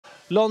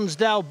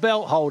Lonsdale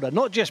belt holder,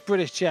 not just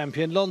British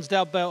champion,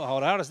 Lonsdale belt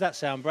holder. How does that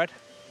sound, Brad?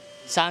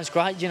 Sounds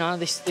great, you know.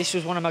 This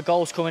was one of my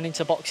goals coming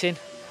into boxing.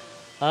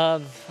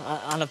 And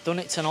I've done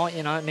it tonight,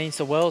 you know, it means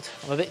the world.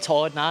 I'm a bit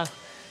tired now.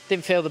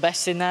 Didn't feel the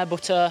best in there,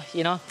 but,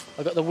 you know,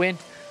 I got the win.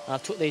 And I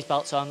took these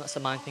belts home, that's the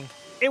main thing.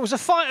 It was a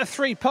fight of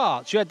 3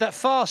 parts. You had that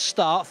fast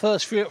start,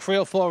 first three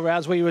or four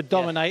rounds where you were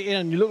dominating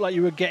and you looked like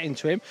you were getting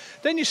to him.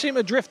 Then you seemed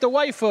to drift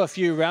away for a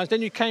few rounds.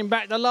 Then you came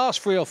back the last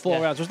 3 or 4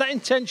 rounds. Was that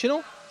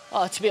intentional?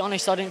 To be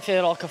honest, I didn't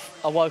feel like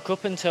I woke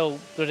up until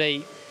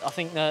I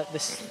think the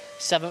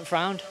 7th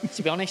round,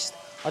 to be honest.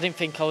 I didn't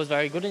think I was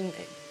very good in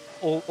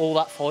all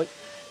that fight,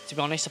 to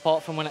be honest,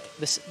 apart from when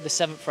the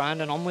 7th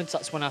round and onwards.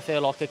 That's when I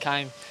feel like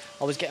I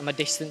was getting my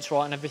distance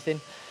right and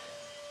everything.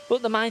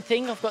 But the main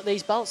thing, I've got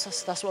these belts,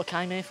 that's what I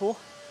came here for.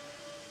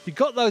 You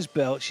got those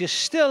belts, you're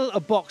still a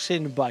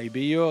boxing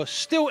baby, you're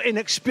still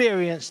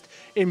inexperienced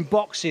in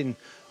boxing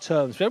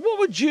terms. What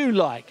would you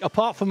like,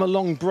 apart from a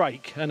long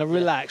break and a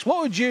relax,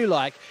 what would you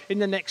like in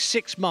the next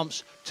 6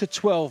 months to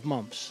 12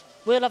 months?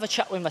 We'll have a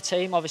chat with my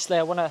team. Obviously,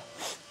 I want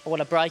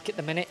a break at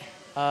the minute,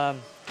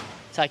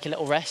 take a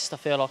little rest. I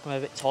feel like I'm a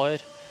bit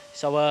tired.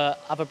 So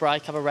have a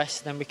break, have a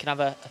rest, and then we can have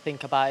a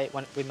think about it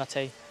with my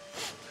team.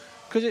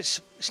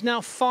 Because it's now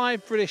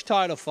 5 British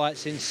title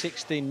fights in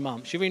 16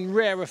 months. You're in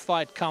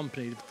rarefied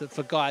company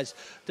for guys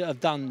that have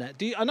done that.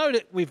 I know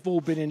that we've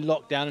all been in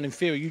lockdown, and in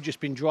theory you've just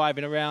been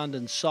driving around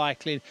and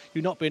cycling.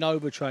 You've not been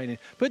overtraining.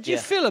 But do you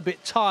feel a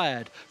bit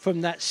tired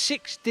from that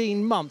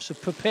 16 months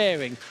of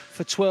preparing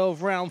for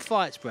 12-round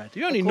fights, Brad?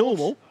 You're only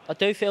normal. I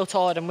do feel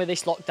tired, and with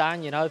this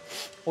lockdown, you know,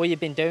 all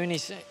I've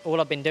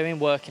been doing,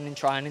 working and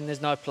training.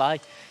 There's no play.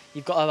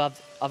 You've got to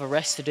have a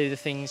rest to do the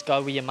things,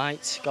 go with your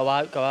mates, go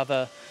out, go have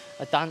a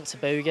dance, a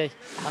boogie,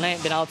 and I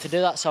ain't been able to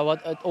do that, so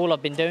all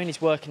I've been doing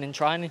is working and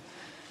training.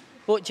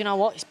 But do you know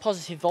what? It's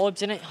positive vibes,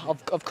 isn't it?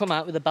 I've come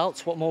out with the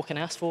belts. What more can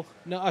I ask for?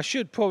 No, I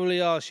should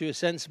probably ask you a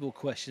sensible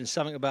question,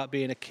 something about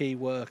being a key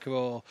worker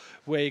or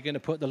where you're going to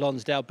put the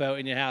Lonsdale belt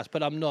in your house,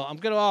 but I'm not. I'm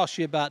going to ask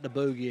you about the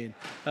boogieing.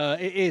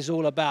 It is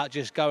all about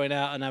just going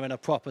out and having a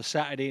proper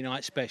Saturday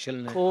night special,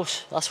 isn't it? Of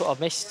course, that's what I've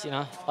missed, you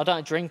know. I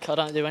don't drink, I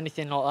don't do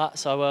anything like that,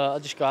 so I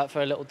just go out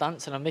for a little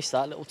dance, and I miss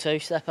that little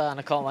two-stepper, and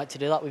I can't wait to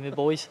do that with my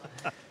boys.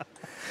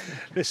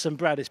 Listen,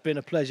 Brad, it's been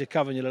a pleasure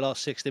covering you the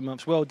last 16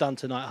 months. Well done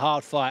tonight,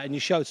 hard fight, and you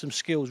showed some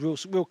skills,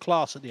 real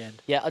class at the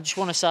end. Yeah, I just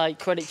want to say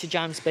credit to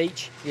James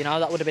Beach. You know,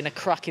 that would have been a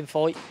cracking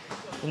fight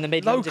in the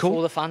Midlands if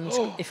all the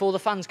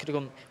fans could have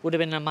come. Would have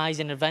been an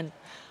amazing event.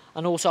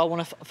 And also I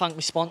want to thank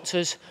my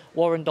sponsors,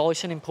 Warren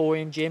Dyson,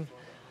 Emporium Gym,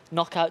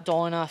 Knockout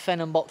Diner,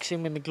 Fenham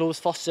Boxing with my gloves,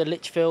 Foster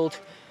Litchfield,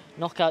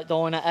 Knockout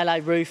Diner, LA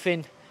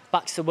Roofing,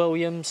 Baxter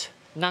Williams,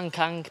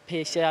 Nankang,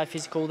 PCA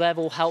Physical. They've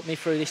all helped me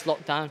through this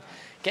lockdown,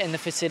 getting the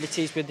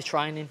facilities with the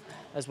training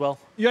as well.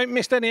 You ain't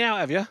missed any out,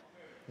 have you?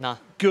 No.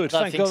 Good,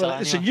 thank God. So,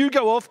 listen, you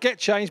go off, get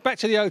changed, back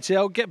to the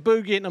hotel, get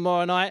boogie in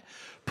tomorrow night.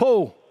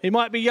 Paul, he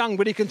might be young,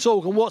 but he can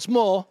talk, and what's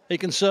more, he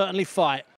can certainly fight.